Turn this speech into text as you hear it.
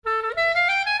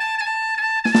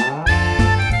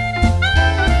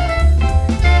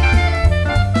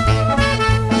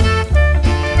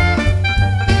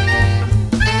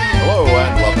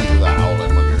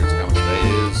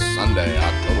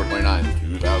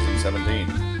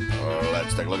2017.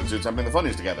 Let's take a look and see something the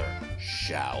funniest together,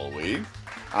 shall we?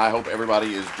 I hope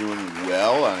everybody is doing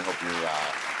well, and I hope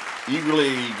you're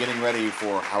eagerly getting ready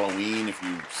for Halloween. If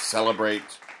you celebrate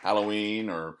Halloween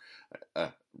or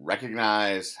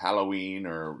recognize Halloween,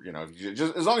 or if you,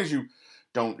 just as long as you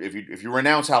don't, if you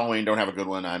renounce Halloween, don't have a good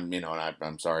one.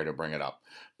 I'm sorry to bring it up,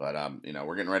 but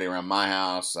we're getting ready around my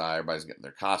house. Everybody's getting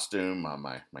their costume.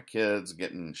 My kid's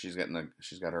she's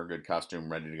got her good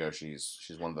costume ready to go. She's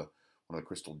one of the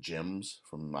crystal gems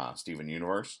from Steven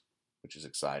Universe, which is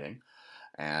exciting.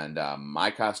 And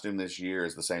my costume this year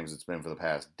is the same as it's been for the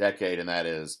past decade, and that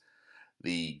is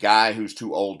the guy who's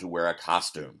too old to wear a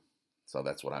costume. So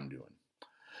that's what I'm doing.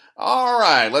 All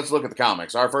right, let's look at the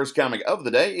comics. Our first comic of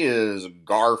the day is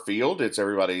Garfield. It's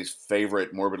everybody's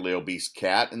favorite morbidly obese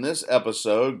cat. In this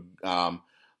episode,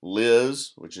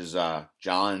 Liz, which is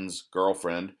John's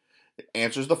girlfriend,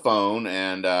 answers the phone,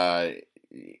 and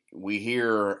we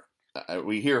hear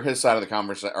his side of the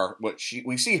conversation, or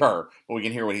we see her, but we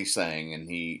can hear what he's saying, and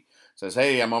he says,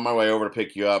 "Hey, I'm on my way over to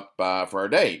pick you up for our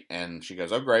date." And she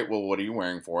goes, "Oh, great. Well, what are you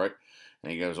wearing for it?"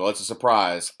 And he goes, "Well, it's a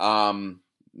surprise."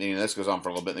 This goes on for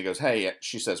a little bit, and he goes, "Hey,"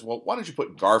 she says, "Well, why don't you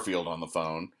put Garfield on the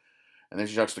phone?" And then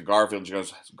she talks to Garfield, and she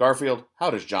goes, "Garfield, how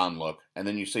does John look?" And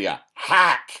then you see a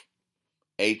hack,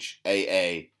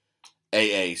 Haaaack.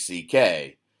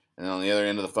 And then on the other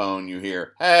end of the phone, you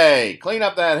hear, "Hey, clean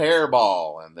up that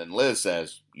hairball." And then Liz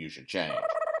says, "You should change."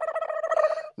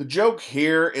 The joke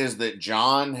here is that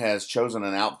John has chosen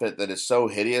an outfit that is so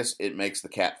hideous, it makes the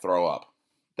cat throw up.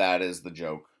 That is the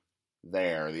joke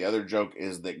there. The other joke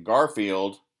is that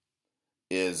Garfield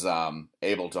is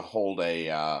able to hold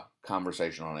a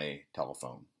conversation on a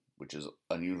telephone, which is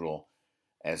unusual,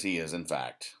 as he is in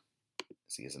fact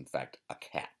a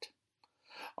cat.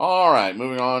 All right,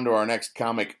 moving on to our next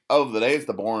comic of the day. It's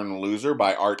The Born Loser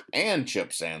by Art and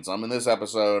Chip Sansom. In this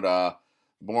episode,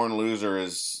 Born Loser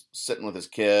is sitting with his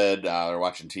kid. They're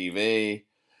watching TV,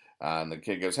 and the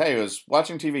kid goes, "Hey, was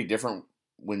watching TV different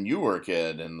when you were a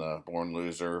kid?" And the Born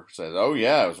Loser says, "Oh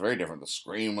yeah, it was very different. The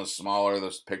screen was smaller,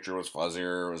 the picture was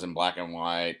fuzzier, it was in black and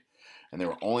white, and there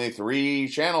were only 3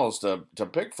 channels to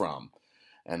pick from."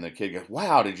 And the kid goes,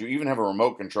 "Wow, did you even have a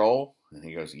remote control?" And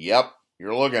he goes, "Yep,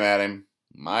 you're looking at him.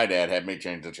 My dad had me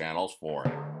change the channels for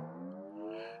him."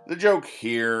 The joke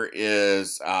here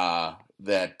is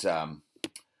that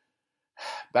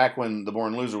back when the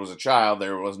Born Loser was a child,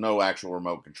 there was no actual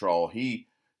remote control. He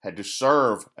had to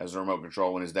serve as a remote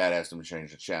control when his dad asked him to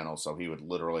change the channels, so he would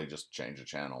literally just change the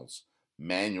channels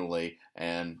manually,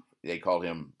 and they called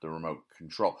him the remote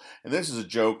control. And this is a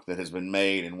joke that has been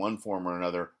made in one form or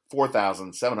another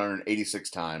 4,786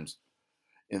 times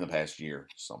in the past year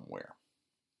somewhere.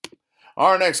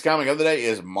 Our next comic of the day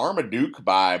is Marmaduke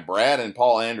by Brad and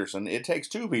Paul Anderson. It takes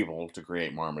 2 people to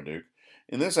create Marmaduke.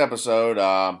 In this episode,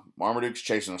 Marmaduke's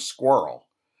chasing a squirrel,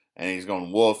 and he's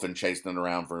going woof and chasing it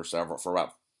around for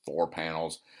about 4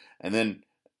 panels, and then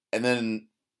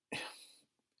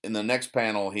in the next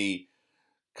panel he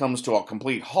comes to a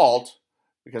complete halt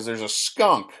because there's a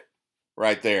skunk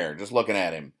right there just looking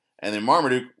at him, and then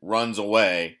Marmaduke runs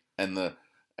away, and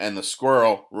the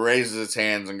squirrel raises its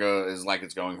hands and is like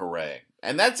it's going hooray.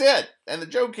 And that's it. And the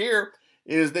joke here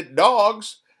is that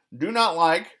dogs do not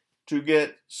like to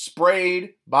get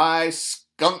sprayed by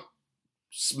skunk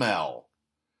smell.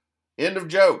 End of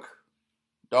joke.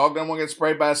 Dog don't want to get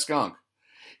sprayed by a skunk.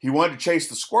 He wanted to chase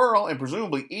the squirrel and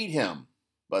presumably eat him,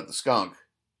 but the skunk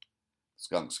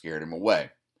scared him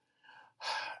away.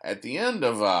 At the end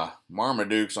of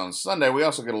Marmaduke's on Sunday, we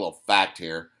also get a little fact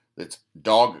here that's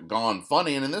doggone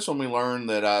funny. And in this one, we learn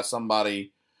that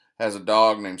somebody has a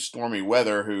dog named Stormy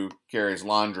Weather who carries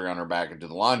laundry on her back into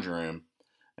the laundry room.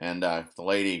 And if the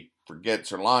lady forgets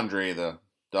her laundry, the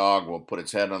dog will put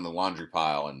its head on the laundry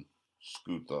pile and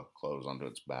scoot the clothes onto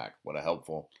its back. What a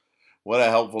helpful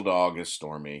dog is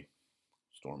Stormy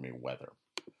Weather.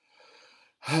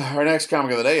 Our next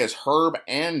comic of the day is Herb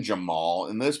and Jamal.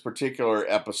 In this particular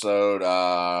episode,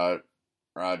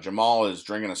 Jamal is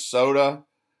drinking a soda,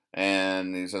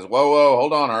 and he says, whoa,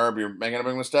 hold on, Herb, you're making a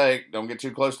big mistake. Don't get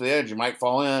too close to the edge, you might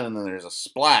fall in. And then there's a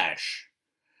splash.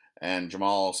 And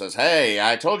Jamal says, "Hey,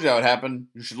 I told you that would happen.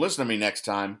 You should listen to me next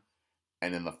time."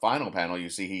 And in the final panel, you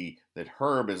see that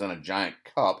Herb is in a giant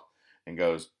cup and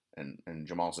goes, and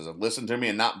Jamal says, "Listen to me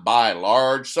and not buy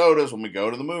large sodas when we go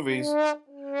to the movies."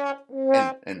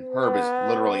 And Herb is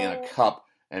literally in a cup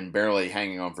and barely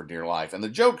hanging on for dear life. And the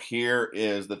joke here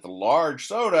is that the large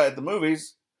soda at the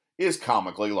movies is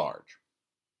comically large.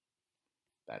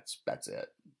 That's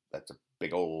it. That's a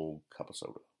big old cup of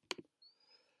soda.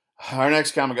 Our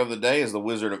next comic of the day is The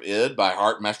Wizard of Id by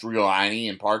Art Mastroianni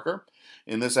and Parker.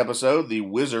 In this episode, the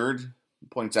wizard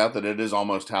points out that it is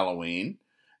almost Halloween,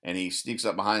 and he sneaks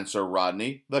up behind Sir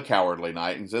Rodney, the cowardly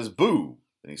knight, and says, "Boo!"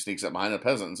 Then he sneaks up behind a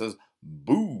peasant and says,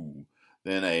 "Boo!"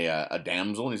 Then a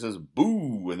damsel, and he says,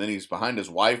 "Boo!" And then he's behind his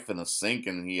wife in the sink,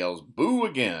 and he yells, "Boo!"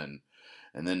 again.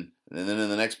 And then in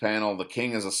the next panel, the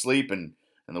king is asleep, and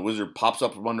the wizard pops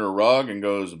up from under a rug and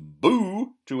goes,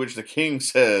 "Boo!" To which the king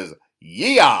says,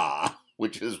 "Yeah!"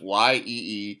 Which is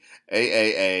YEEAAA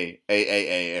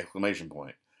exclamation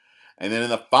point. And then in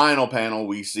the final panel,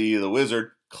 we see the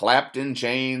wizard clapped in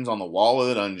chains on the wall of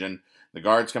the dungeon, the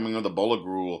guards coming with a bowl of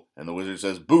gruel, and the wizard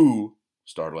says, "Boo!"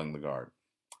 startling the guard.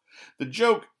 The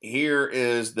joke here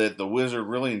is that the wizard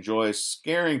really enjoys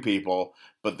scaring people,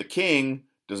 but the king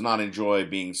does not enjoy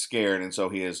being scared, and so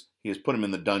he has put him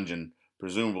in the dungeon,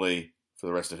 presumably for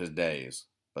the rest of his days.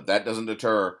 But that doesn't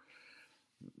deter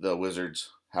the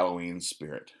wizard's Halloween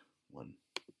spirit one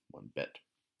bit.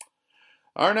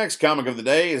 Our next comic of the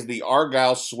day is The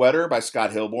Argyle Sweater by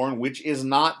Scott Hilborn, which is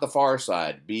not The Far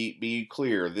Side. Be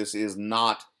clear, this is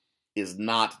not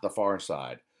The Far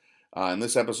Side. In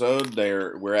this episode,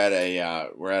 we're at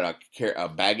a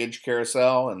baggage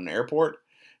carousel in an airport,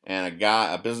 and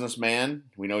a businessman,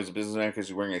 we know he's a businessman because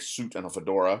he's wearing a suit and a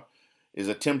fedora, is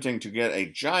attempting to get a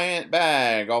giant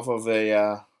bag off of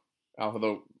the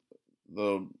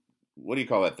what do you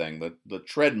call that thing? The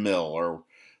treadmill or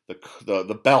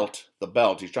the belt. The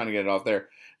belt. He's trying to get it off there.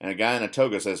 And a guy in a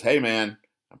toga says, "Hey man,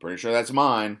 I'm pretty sure that's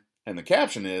mine." And the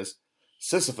caption is,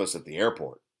 "Sisyphus at the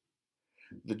airport."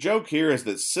 The joke here is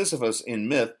that Sisyphus in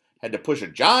myth had to push a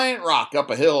giant rock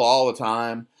up a hill all the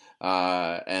time.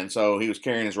 And so he was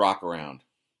carrying his rock around.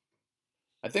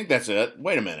 I think that's it.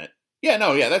 Wait a minute. Yeah,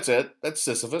 that's it. That's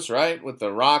Sisyphus, right? With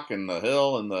the rock and the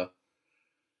hill and the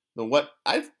what?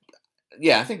 I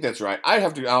think that's right. I'll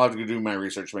have to go do my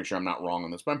research to make sure I'm not wrong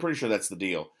on this, but I'm pretty sure that's the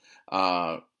deal.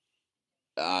 So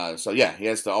yeah, he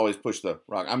has to always push the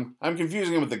rock. I'm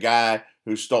confusing him with the guy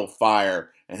who stole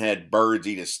fire and had birds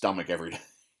eat his stomach every day,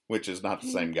 which is not the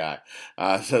same guy.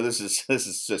 So this is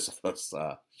Sisyphus.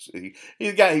 He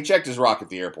checked his rock at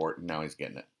the airport, and now he's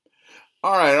getting it.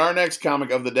 All right, our next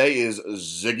comic of the day is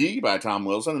Ziggy by Tom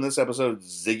Wilson. In this episode,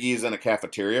 Ziggy is in a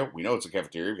cafeteria. We know it's a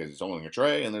cafeteria because he's holding a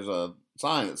tray, and there's a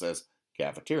sign that says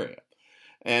cafeteria.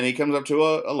 And he comes up to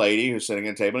a lady who's sitting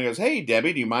at a table, and he goes, "Hey,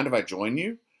 Debbie, do you mind if I join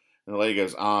you?" And the lady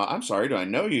goes, "I'm sorry, do I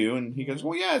know you?" And he goes,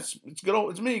 "Well, yeah, it's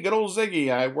me, good old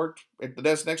Ziggy. I worked at the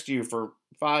desk next to you for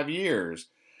 5 years."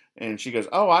 And she goes,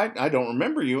 "Oh, I don't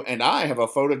remember you, and I have a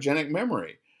photogenic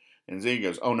memory." And Ziggy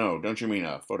goes, "Oh no, don't you mean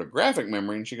a photographic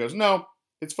memory?" And she goes, "No,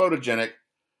 it's photogenic.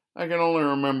 I can only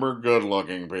remember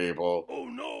good-looking people." Oh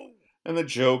no! And the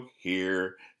joke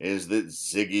here is that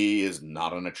Ziggy is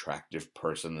not an attractive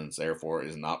person and therefore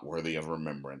is not worthy of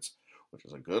remembrance, which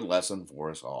is a good lesson for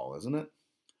us all, isn't it?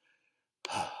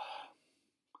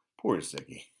 Poor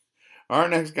Ziggy. Our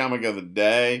next comic of the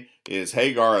day is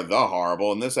Hagar the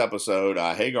Horrible. In this episode,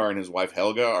 Hagar and his wife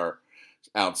Helga are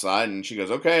outside, and she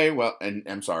goes, "Okay, well," and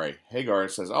I'm sorry, Hagar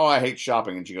says, "Oh, I hate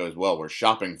shopping," and she goes, "Well, we're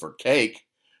shopping for cake,"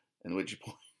 in which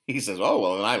he says, "Oh,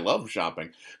 well, and I love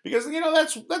shopping," because,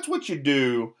 that's what you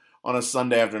do on a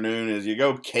Sunday afternoon is you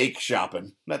go cake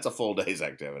shopping. That's a full day's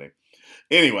activity.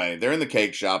 Anyway, they're in the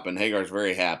cake shop, and Hagar's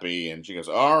very happy, and she goes,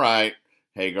 "All right,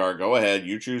 Hagar, go ahead,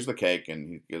 you choose the cake," and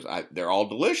he goes, "They're all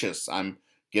delicious. I'm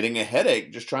getting a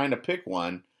headache just trying to pick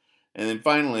one." And then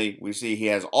finally, we see he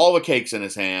has all the cakes in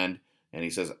his hand, and he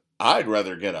says, "I'd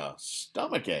rather get a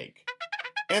stomach ache."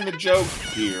 And the joke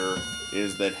here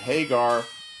is that Hagar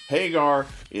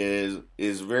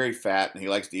is very fat, and he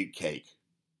likes to eat cake.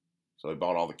 So he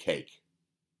bought all the cake.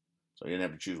 So he didn't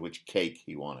have to choose which cake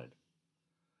he wanted.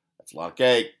 That's a lot of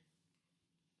cake.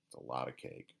 It's a lot of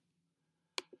cake.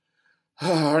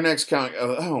 Our next comic,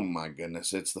 oh my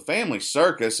goodness, it's The Family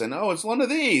Circus, and it's one of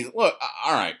these. Look,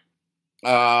 all right.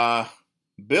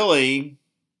 Billy,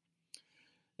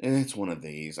 it's one of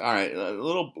these. All right,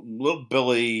 little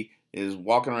Billy is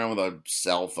walking around with a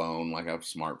cell phone, like a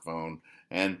smartphone,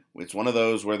 and it's one of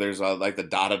those where there's like the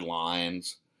dotted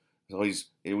lines. So we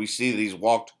see that he's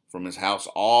walked from his house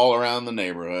all around the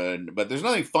neighborhood, but there's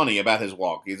nothing funny about his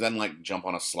walk. He doesn't like jump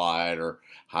on a slide or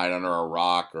hide under a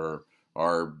rock or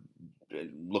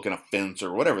look in a fence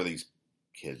or whatever these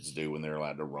kids do when they're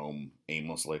allowed to roam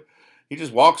aimlessly. He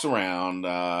just walks around,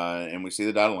 and we see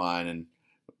the dotted line, and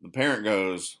the parent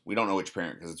goes, we don't know which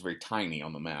parent because it's very tiny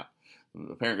on the map.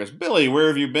 The parent goes, "Billy, where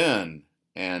have you been?"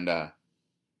 And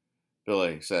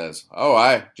Billy says, "Oh,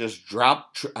 I just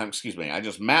I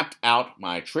just mapped out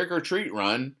my trick-or-treat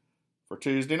run for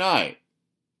Tuesday night."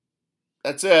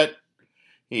 That's it.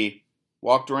 He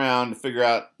walked around to figure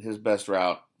out his best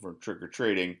route for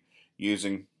trick-or-treating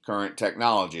using current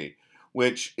technology,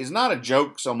 which is not a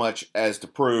joke so much as to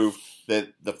prove that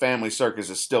the family circus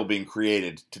is still being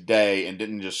created today and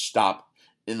didn't just stop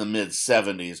in the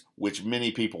mid-70s, which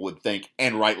many people would think,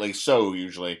 and rightly so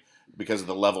usually, because of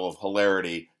the level of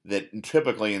hilarity that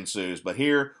typically ensues. But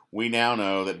here, we now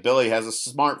know that Billy has a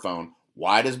smartphone.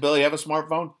 Why does Billy have a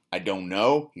smartphone? I don't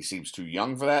know. He seems too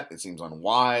young for that. It seems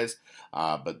unwise.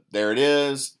 But there it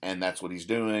is, and that's what he's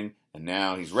doing. And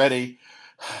now he's ready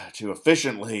to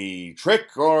efficiently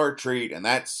trick or treat, and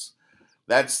that's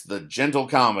the gentle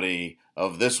comedy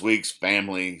of this week's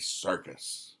Family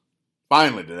Circus.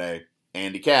 Finally today,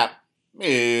 Andy Capp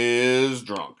is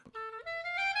drunk.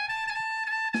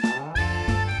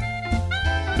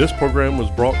 This program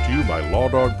was brought to you by Law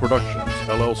Dog Productions,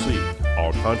 LLC.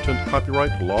 All content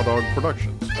copyright Law Dog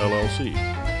Productions, LLC.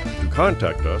 To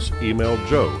contact us, email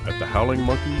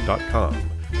joe@thehowlingmonkey.com.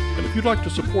 And if you'd like to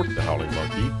support The Howling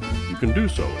Monkey, you can do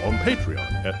so on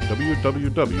Patreon at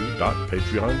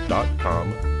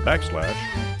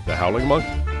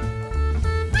www.patreon.com/thehowlingmonkey.